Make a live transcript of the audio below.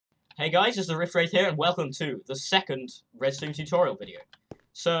Hey guys, it's the Rift Wraith here, and welcome to the second Redstone tutorial video.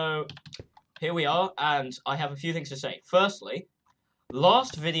 So, here we are, and I have a few things to say. Firstly,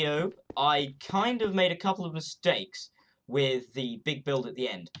 last video, I kind of made a couple of mistakes with the big build at the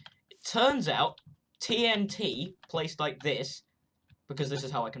end. It turns out, TNT, placed like this, because this is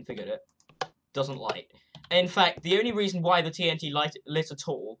how I configured it, doesn't light. In fact, the only reason why the TNT lit at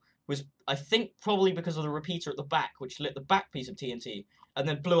all was, I think, probably because of the repeater at the back, which lit the back piece of TNT, and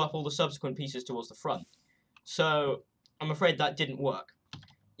then blew up all the subsequent pieces towards the front. So, I'm afraid that didn't work.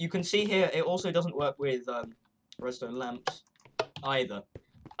 You can see here, it also doesn't work with redstone lamps either.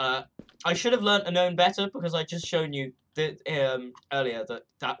 I should have learnt and known better, because I just shown you that, earlier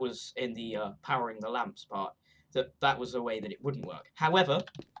that was in the powering the lamps part, that was a way that it wouldn't work. However,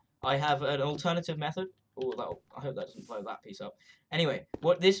 I have an alternative method. Oh, I hope that doesn't blow that piece up. Anyway,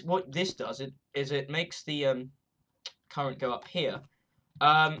 what this does is it makes the current go up here.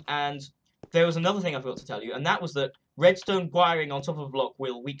 And there was another thing I forgot to tell you, and that was that redstone wiring on top of a block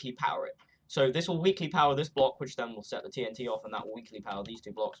will weakly power it. So this will weakly power this block, which then will set the TNT off, and that will weakly power these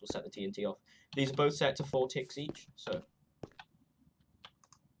two blocks, will set the TNT off. These are both set to 4 ticks each, so...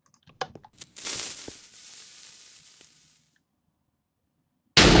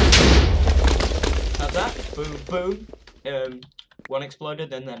 At that, boom, boom, one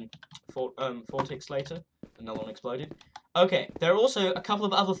exploded, and then 4 ticks later, another one exploded. Okay, there are also a couple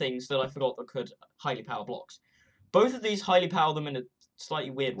of other things that I forgot that could highly power blocks. Both of these highly power them in a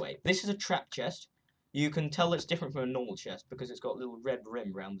slightly weird way. This is a trap chest. You can tell it's different from a normal chest because it's got a little red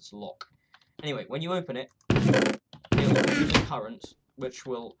rim around this lock. Anyway, when you open it, it will produce a current, which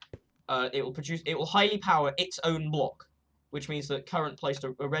will, it will highly power its own block, which means that current placed,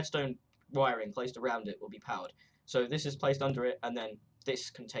 a redstone wiring placed around it will be powered. So this is placed under it, and then this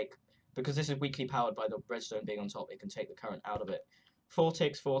can take, because this is weakly powered by the redstone being on top, it can take the current out of it. 4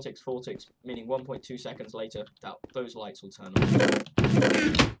 ticks, 4 ticks, 4 ticks, meaning 1.2 seconds later, those lights will turn on.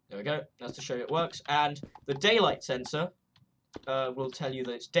 There we go, that's to show you it works. And the daylight sensor will tell you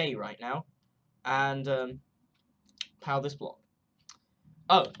that it's day right now, and power this block.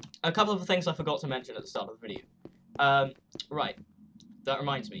 Oh, a couple of things I forgot to mention at the start of the video. Right, that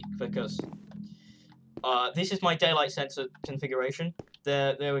reminds me, because this is my daylight sensor configuration.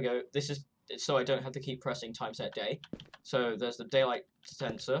 There we go. This is so I don't have to keep pressing time set day. So there's the daylight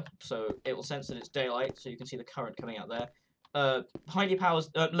sensor, so it will sense that it's daylight, so you can see the current coming out there.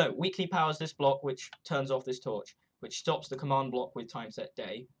 Weakly powers this block, which turns off this torch, which stops the command block with time set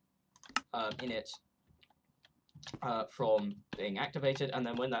day in it from being activated, and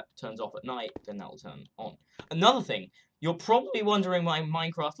then when that turns off at night, then that will turn on. Another thing, you're probably wondering why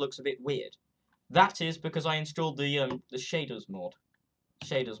Minecraft looks a bit weird. That is because I installed the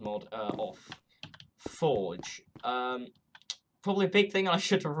shaders mod off Forge. Probably a big thing I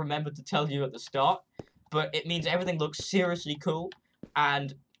should have remembered to tell you at the start, but it means everything looks seriously cool,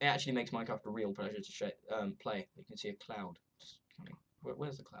 and it actually makes Minecraft a real pleasure to play. You can see a cloud just coming.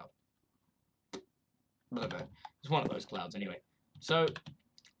 Where's the cloud? I don't know. It's one of those clouds anyway. So,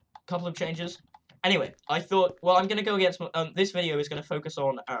 a couple of changes. Anyway, I thought, well, I'm going to go against, this video is going to focus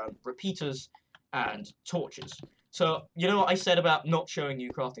on repeaters and torches. So, you know what I said about not showing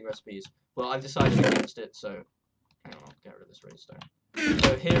you crafting recipes? Well, I've decided against it, so hang on, I'll get rid of this redstone.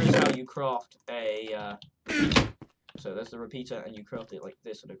 So here is how you craft a repeater. So there's the repeater, and you craft it like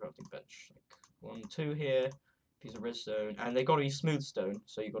this on a crafting bench. Like 1, 2 here, piece of redstone, and they've got to be smooth stone,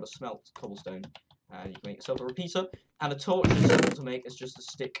 so you've got to smelt cobblestone, and you can make yourself a repeater. And a torch is simple to make, it's just a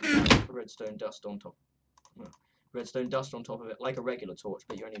stick and redstone dust on top. Redstone dust on top of it, like a regular torch,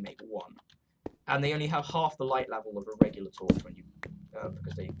 but you only make one. And they only have half the light level of a regular torch when you,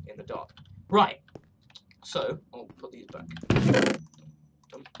 because they're in the dark. Right. So I'll put these back.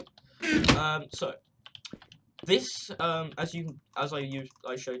 So this, as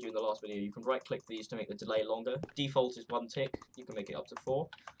I showed you in the last video, you can right-click these to make the delay longer. Default is 1 tick. You can make it up to 4.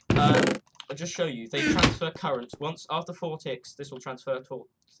 I'll just show you. They transfer current. Once after 4 ticks, this will transfer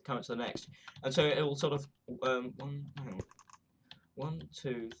current to the next, and so it will sort of 1,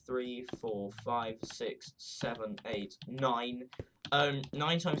 2, 3, 4, 5, 6, 7, 8, 9.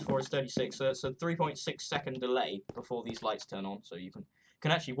 9 times 4 is 36, so it's a 3.6 second delay before these lights turn on. So you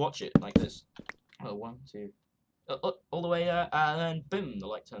can actually watch it like this. Oh, 1, 2, all the way there, and then boom, the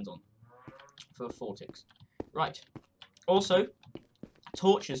light turns on for 4 ticks. Right. Also,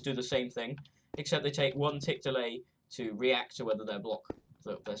 torches do the same thing, except they take 1 tick delay to react to whether their block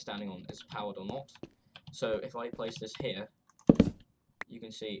that they're standing on is powered or not. So if I place this here, you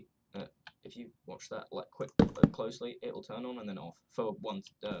can see if you watch that like closely, it will turn on and then off for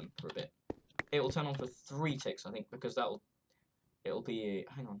a bit. It will turn on for 3 ticks, I think, because it'll be,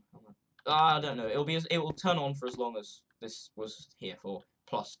 hang on, I don't know. It will turn on for as long as this was here for,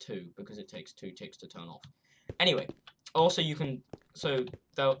 +2, because it takes 2 ticks to turn off. Anyway, also you can, so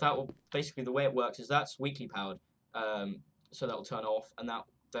that will basically, the way it works is that's weakly powered, so that will turn off, and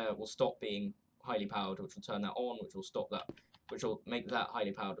that will stop being highly powered, which will turn that on, which will stop that, which will make that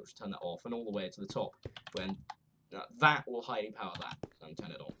highly powered, which will turn that off, and all the way to the top when that will highly power that and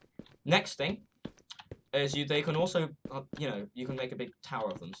turn it on. Next thing is they can also, you know, you can make a big tower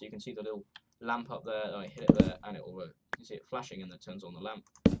of them, so you can see the little lamp up there. I hit it there, and it will work. You can see it flashing, and then turns on the lamp.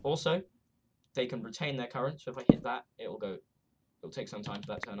 Also, they can retain their current, so if I hit that, it'll take some time for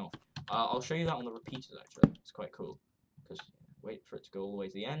that to turn off. I'll show you that on the repeaters, actually. It's quite cool, because wait for it to go all the way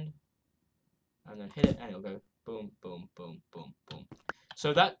to the end, and then hit it, and it'll go boom, boom, boom, boom, boom.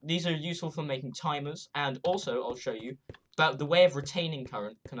 So these are useful for making timers, and also I'll show you that the way of retaining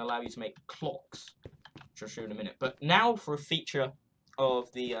current can allow you to make clocks, which I'll show in a minute. But now for a feature of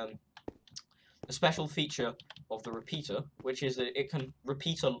a special feature of the repeater, which is that it can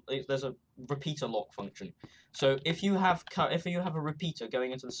there's a repeater lock function. So if you have a repeater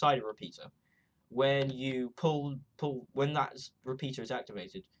going into the side of a repeater, when you when that repeater is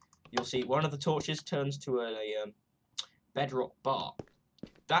activated, you'll see one of the torches turns to a bedrock bar.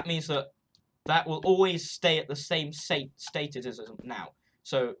 That means that will always stay at the same state it is now.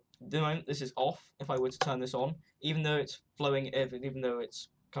 So the moment this is off, if I were to turn this on, even though it's flowing, even though it's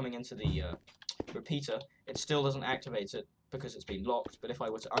coming into the repeater, it still doesn't activate it because it's been locked. But if I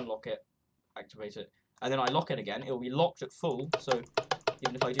were to unlock it, activate it, and then I lock it again, it will be locked at full. So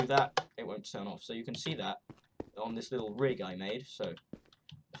even if I do that, it won't turn off. So you can see that on this little rig I made. So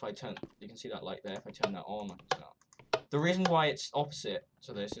if I turn, you can see that light there. If I turn that on, the reason why it's opposite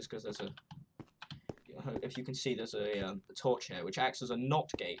to this is because there's if you can see, there's a torch here which acts as a NOT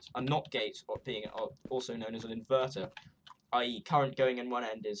gate. A NOT gate, being also known as an inverter, i.e. current going in one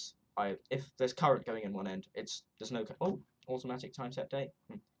end is if there's current going in one end, there's no automatic time set date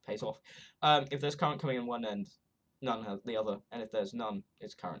pays off. If there's current coming in one end, none has the other, and if there's none,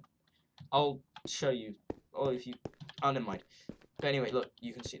 it's current. I'll show you. Or if you, never mind. But anyway, look,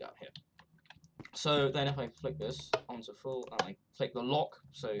 you can see that here. So then if I flick this onto full, and I click the lock,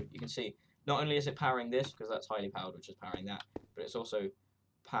 so you can see not only is it powering this, because that's highly powered, which is powering that, but it's also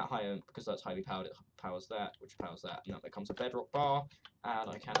higher, because that's highly powered, it powers that, which powers that, and that becomes a bedrock bar, and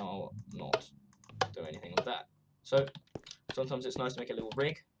I cannot not do anything with that. So sometimes it's nice to make a little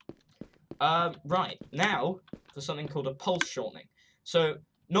rig. Right, now for something called a pulse shortening. So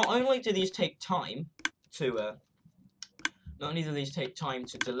not only do these take time to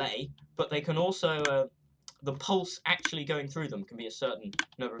delay, but they can also the pulse actually going through them can be a certain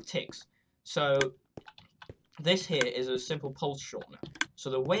number of ticks. So this here is a simple pulse shortener.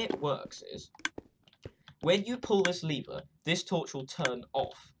 So the way it works is, when you pull this lever, this torch will turn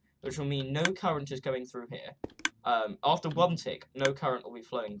off, which will mean no current is going through here. After 1 tick, no current will be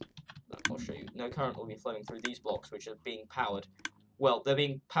flowing. I'll show you. No current will be flowing through these blocks, which are being powered. Well, they're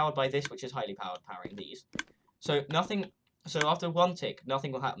being powered by this, which is highly powered, powering these. So nothing. So after 1 tick,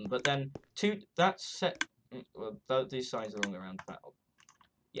 nothing will happen. But then that's set. Well, these signs are wrong around.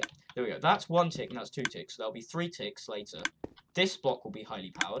 Yeah, there we go. That's 1 tick, and that's 2 ticks. So there'll be 3 ticks later. This block will be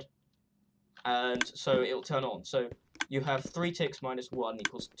highly powered, and so it'll turn on. So you have 3 ticks minus 1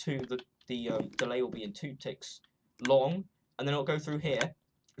 equals 2. The delay will be in 2 ticks long, and then it'll go through here.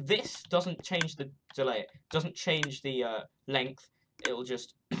 This doesn't change the delay. It doesn't change the length. It'll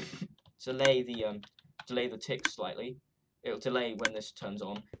just delay the ticks slightly. It'll delay when this turns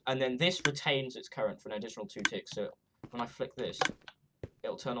on, and then this retains its current for an additional 2 ticks. So when I flick this,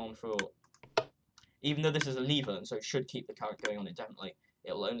 it'll turn on for, even though this is a lever, and so it should keep the current going on indefinitely,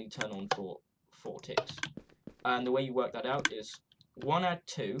 it'll only turn on for 4 ticks. And the way you work that out is 1 add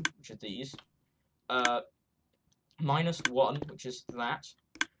 2, which is these, minus 1, which is that,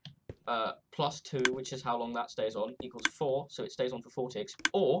 plus 2, which is how long that stays on, equals 4, so it stays on for 4 ticks.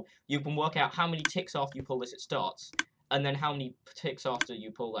 Or you can work out how many ticks after you pull this it starts, and then how many ticks after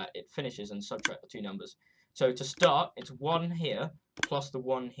you pull that it finishes, and subtract the 2 numbers. So to start, it's 1 here, plus the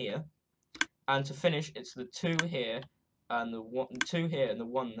 1 here, and to finish, it's the 2 here, and the 2 here, and the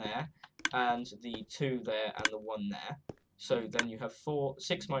 1 there, and the 2 there, and the 1 there. So then you have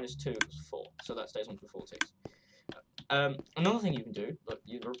 6 minus 2 is 4, so that stays on for 4 ticks. Another thing you can do, look,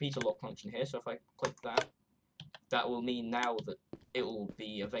 you repeat a lock function here, so if I click that, that will mean now that it will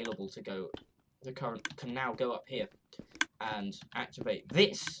be available to go, the current can now go up here and activate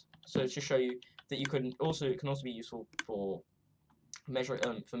this. So to show you that it can also be useful for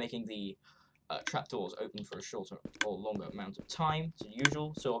making the trapdoors open for a shorter or longer amount of time, as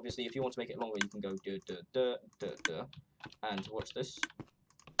usual. So obviously if you want to make it longer, you can go and watch this.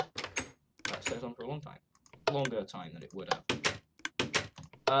 goes on for a long time, longer time than it would have.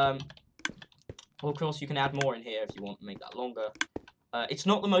 Well, of course, you can add more in here if you want to make that longer. It's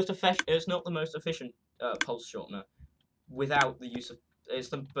not the most efficient pulse shortener without the use of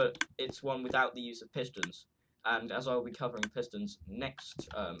but it's one without the use of pistons. And as I will be covering pistons next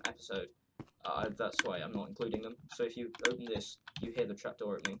episode, that's why I'm not including them. So if you open this, you hear the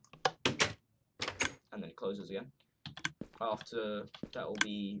trapdoor opening, and then it closes again. After that will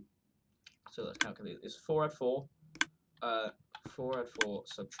be, so let's calculate. It's 4 add 4. 4 add 4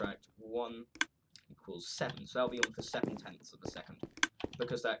 subtract 1 equals 7. So that'll be on for 7/10 of a second,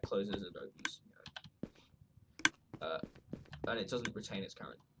 because that closes and opens. And it doesn't retain its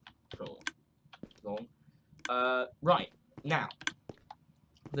current for long. Right, now,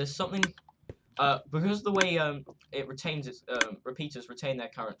 there's something, because the way it retains its, repeaters retain their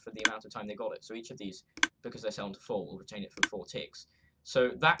current for the amount of time they got it, so each of these, because they're set on to 4, will retain it for 4 ticks. So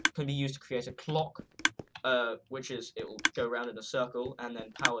that can be used to create a clock, which is, it will go around in a circle, and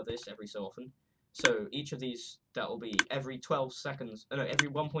then power this every so often. So each of these, that will be every 12 seconds, no, every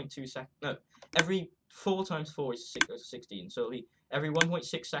 1.2 seconds, no, every 4 times 4 is 16, so it'll be every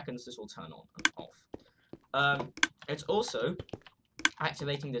 1.6 seconds this will turn on and off. It's also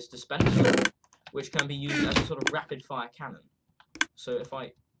activating this dispenser, which can be used as a sort of rapid-fire cannon. So if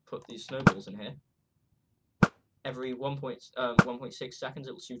I put these snowballs in here, every 1.6 seconds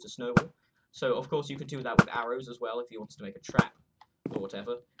it will shoot a snowball. So of course you could do that with arrows as well if you wanted to make a trap or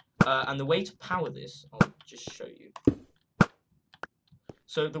whatever. And the way to power this, I'll just show you.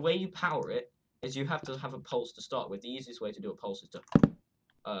 So the way you power it is you have to have a pulse to start with. The easiest way to do a pulse is to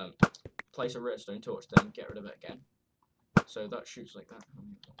place a redstone torch, then get rid of it again. So that shoots like that.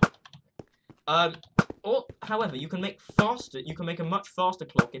 Or, however, you can make a much faster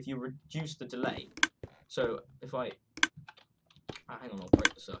clock if you reduce the delay. So if hang on, I'll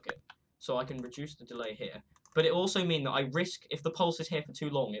break the circuit. So I can reduce the delay here. But it also means that I risk, if the pulse is here for too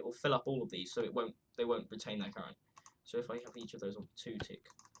long, it will fill up all of these, so they won't retain their current. So if I have each of those on 2 tick,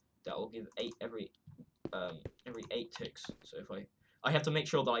 that will give 8 every 8 ticks. So if I have to make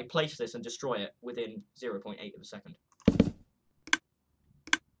sure that I place this and destroy it within 0.8 of a second.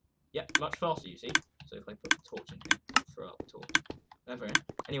 Yeah, much faster, you see. So if I put the torch in here, I'll throw out the torch.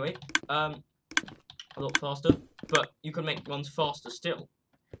 Anyway, a lot faster, but you can make ones faster still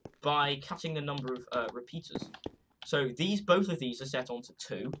by cutting the number of repeaters. So both of these are set onto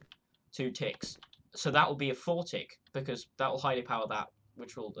 2 ticks. So that will be a 4 tick, because that will highly power that,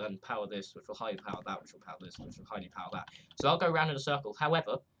 which will then power this, which will highly power that, which will power this, which will highly power that. So I'll go around in a circle.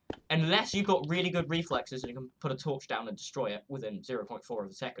 However, unless you've got really good reflexes and you can put a torch down and destroy it within 0.4 of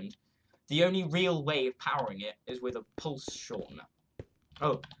a second, the only real way of powering it is with a pulse shortener.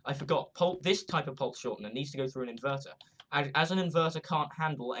 Oh, I forgot. This type of pulse shortener needs to go through an inverter. As an inverter can't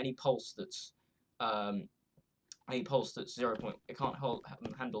handle any pulse that's 0. It can't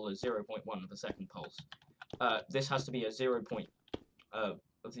handle a 0.1 of a second pulse. This has to be a 0.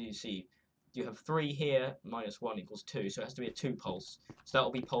 You see, you have 3 here minus 1 equals 2, so it has to be a 2 pulse. So that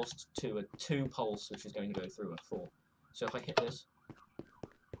will be pulsed to a 2 pulse, which is going to go through a 4. So if I hit this,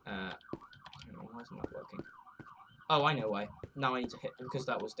 hang on, why isn't that working? Oh, I know why. Now I need to hit, because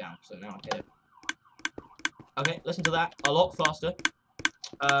that was down, so now I hit it. Okay, listen to that. A lot faster.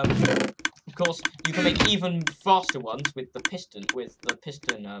 Of course, you can make even faster ones with the piston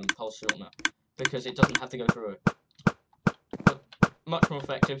pulse shortener, because it doesn't have to go through it. But much more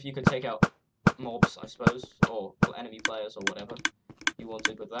effective. You could take out mobs, I suppose, or enemy players or whatever you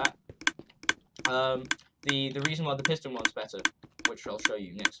wanted with that. The reason why the piston one's better, which I'll show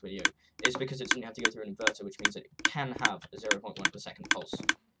you next video, is because it doesn't have to go through an inverter, which means that it can have a 0.1 per second pulse. So,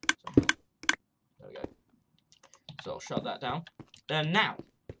 there we go. So I'll shut that down. And now,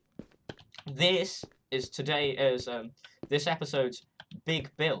 this is this episode's big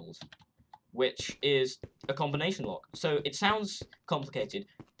build, which is a combination lock. So it sounds complicated,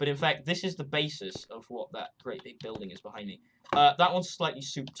 but in fact, this is the basis of what that great big building is behind me. That one's slightly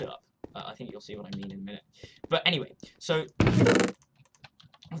souped up. I think you'll see what I mean in a minute. But anyway, so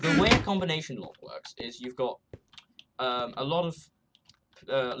the way a combination lock works is you've got a lot of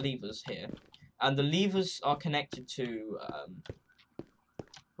levers here, and the levers are connected to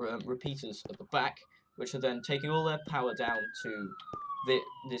repeaters at the back, which are then taking all their power down to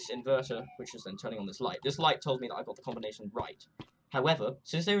this inverter, which is then turning on this light. This light tells me that I got the combination right. However,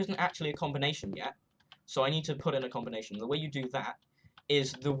 since there isn't actually a combination yet, so I need to put in a combination. The way you do that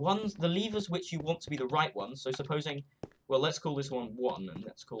is the levers which you want to be the right ones. So supposing, well, let's call this one 1 and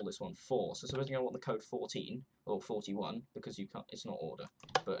let's call this one 4. So supposing I want the code 14 or 41, because you can't, it's not order.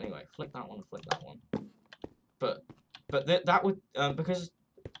 But anyway, flick that one and flick that one. But that would because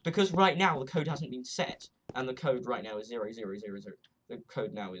because right now the code hasn't been set, and the code right now is 0, 0, 0, 0. The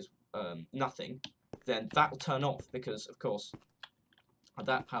code now is nothing. Then that will turn off because, of course,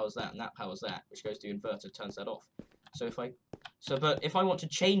 that powers that and that powers that, which goes to the inverter, turns that off. But if I want to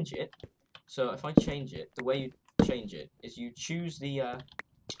change it, the way you change it is you choose the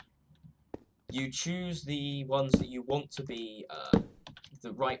ones that you want to be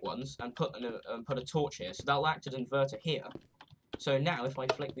the right ones, and put a torch here. So that'll act as an inverter here. So now if I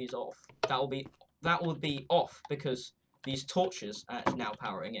flick these off, that will be off because these torches are now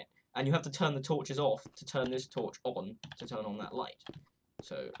powering it. And you have to turn the torches off to turn this torch on to turn on that light.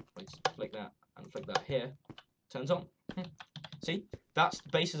 So let's flick that and flick that here, turns on. See, that's the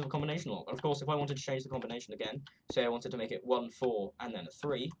basis of a combination lock. And of course, if I wanted to change the combination again, say I wanted to make it 1, 4, and then a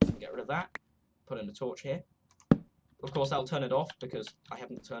 3, get rid of that, put in a torch here. Of course, that'll turn it off because I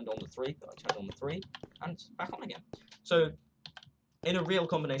haven't turned on the 3, but I turned on the 3, and it's back on again. So, in a real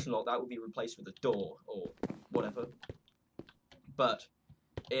combination lock, that would be replaced with a door or whatever. But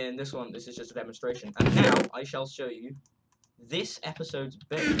in this one, this is just a demonstration. And now I shall show you this episode's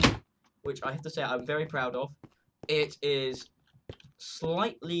build, which I have to say I'm very proud of. It is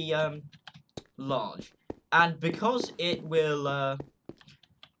slightly large, and because it will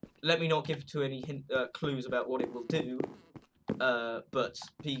let me not give to any clues about what it will do, but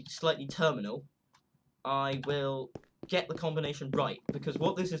be slightly terminal, I will get the combination right, because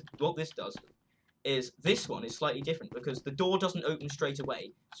what this does is this one is slightly different because the door doesn't open straight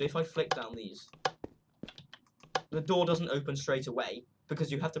away. So if I flick down these, the door doesn't open straight away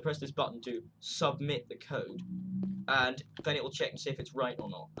because you have to press this button to submit the code, and then it will check and see if it's right or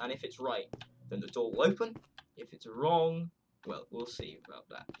not. And if it's right, then the door will open. If it's wrong, well, we'll see about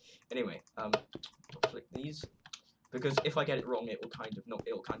that. Anyway, I'll flick these because if I get it wrong, it will kind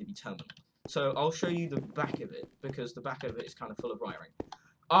of be terminal. So I'll show you the back of it because the back of it is kind of full of wiring.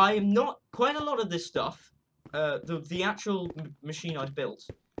 I'm not quite a lot of this stuff. The actual machine I've built,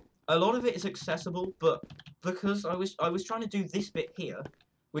 a lot of it is accessible, but because I was trying to do this bit here,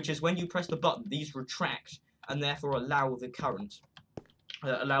 which is when you press the button, these retract and therefore allow the current,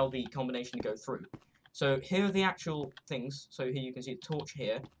 allow the combination to go through. So here are the actual things. So here you can see the torch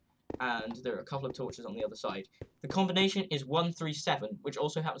here, and there are a couple of torches on the other side. The combination is 137, which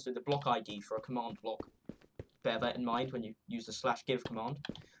also happens to be the block ID for a command block. Bear that in mind when you use the /give command.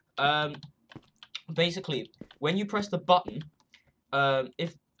 Basically, when you press the button,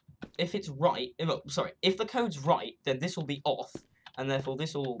 if it's right, if the code's right, then this will be off, and therefore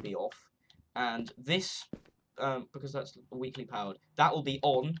this will all be off, and this, because that's weakly powered, that will be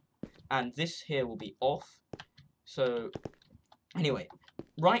on, and this here will be off. So, anyway,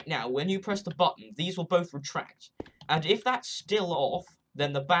 right now, when you press the button, these will both retract, and if that's still off,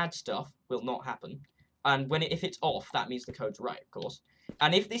 then the bad stuff will not happen. And if it's off, that means the code's right, of course.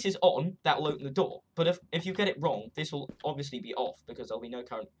 And if this is on, that will open the door. But if you get it wrong, this will obviously be off because there'll be no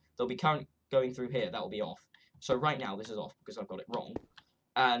current. There'll be current going through here. That will be off. So right now this is off because I've got it wrong,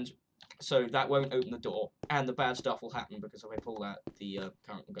 and so that won't open the door. And the bad stuff will happen because if I pull that, the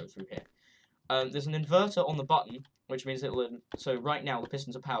current will go through here. There's an inverter on the button, which means it will. So right now the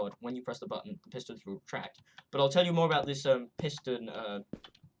pistons are powered. When you press the button, the pistons will retract. But I'll tell you more about this piston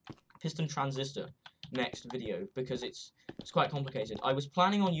transistor next video because it's quite complicated. I was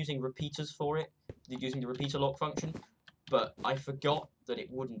planning on using repeaters for it, using the repeater lock function, but I forgot that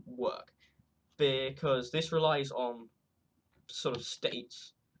it wouldn't work because this relies on sort of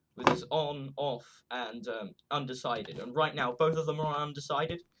states with this on, off, and undecided. And right now both of them are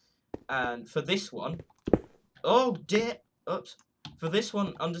undecided. And for this one, oh dear, oops. For this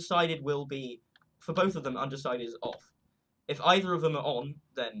one, undecided will be, for both of them, undecided is off. If either of them are on,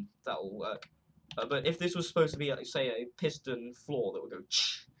 then that will work. But if this was supposed to be, like, say, a piston floor that would go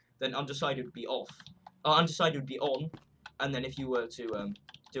ch, then undecided would be off. Undecided would be on, and then if you were to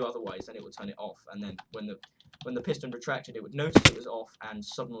do otherwise, then it would turn it off. And then when the piston retracted, it would notice it was off, and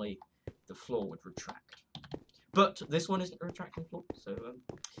suddenly the floor would retract. But this one isn't a retracting floor, so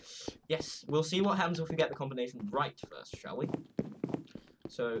yes, we'll see what happens if we get the combination right first, shall we?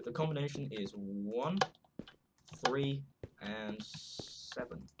 So the combination is 1, 3, and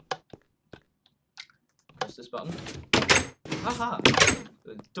 7. Press this button. Haha!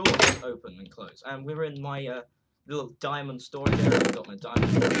 The doors open and close. And we're in my little diamond storage area. I've got my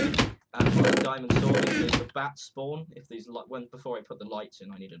diamond storage. And my diamond storage is the bat spawn. If these before I put the lights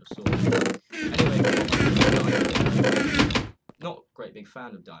in, I needed a sword. Anyway, not a great big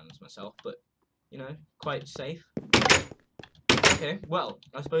fan of diamonds myself, but you know, quite safe. Okay, well,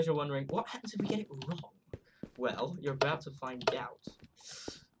 I suppose you're wondering what happens if we get it wrong. Well, you're about to find out.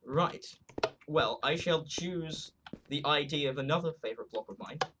 Right. Well, I shall choose the ID of another favourite block of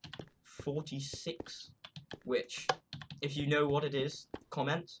mine, 46, which, if you know what it is,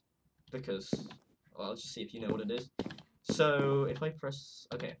 comment, because, well, I'll just see if you know what it is. So, if I press,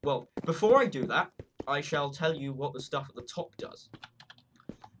 okay, well, before I do that, I shall tell you what the stuff at the top does.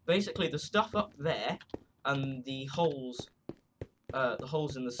 Basically, the stuff up there, and the holes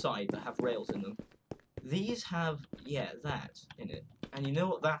in the side that have rails in them, these have, yeah, that in it. And you know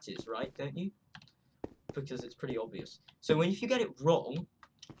what that is, right, don't you? Because it's pretty obvious. So if you get it wrong,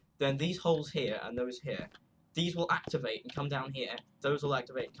 then these holes here and those here, these will activate and come down here. Those will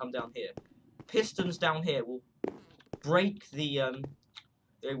activate and come down here. Pistons down here will break the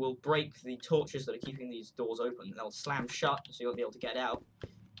they will break the torches that are keeping these doors open. They'll slam shut, so you won't be able to get out.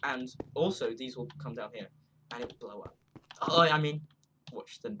 And also these will come down here, and it will blow up. Oh, I mean,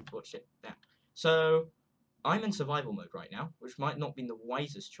 watch it now. So I'm in survival mode right now, which might not be the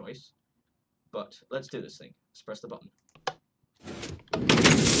wisest choice, but let's do this thing. Let's press the button.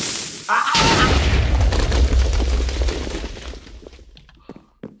 Ah!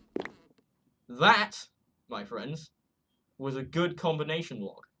 That, my friends, was a good combination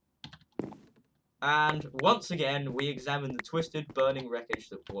log. And once again, we examine the twisted, burning wreckage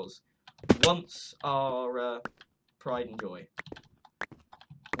that was once our pride and joy.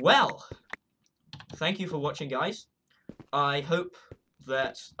 Well, thank you for watching, guys. I hope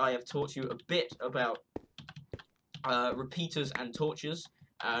that I have taught you a bit about repeaters and torches,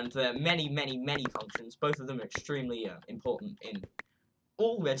 and their many, many, many functions. Both of them are extremely important in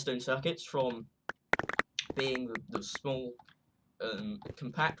all redstone circuits, from being the small,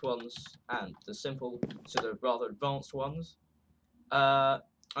 compact ones and the simple to the rather advanced ones. I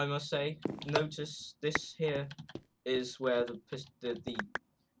must say, notice this here is where the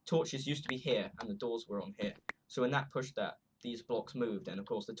torches used to be here and the doors were on here. So when that pushed that, these blocks moved, and of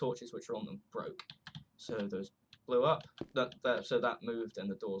course the torches which are on them broke. So those blew up, so that moved and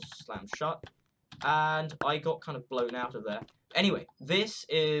the doors slammed shut, and I got kind of blown out of there. Anyway, this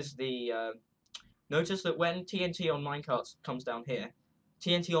is the, notice that when TNT on minecarts comes down here,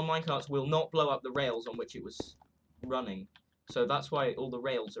 TNT on minecarts will not blow up the rails on which it was running. So that's why all the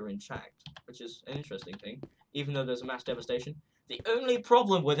rails are intact, which is an interesting thing, even though there's a mass devastation. The only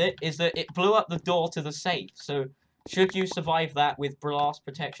problem with it is that it blew up the door to the safe, so should you survive that with blast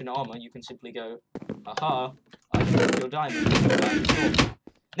protection armor, you can simply go, aha, I broke your diamond.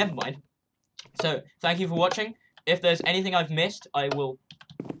 Never mind. So, thank you for watching. If there's anything I've missed,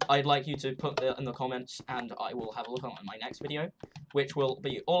 I'd like you to put in the comments, and I will have a look on my next video, which will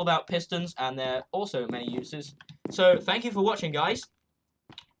be all about pistons, and there are also many uses. So, thank you for watching, guys.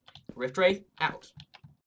 Rift Wraith, out.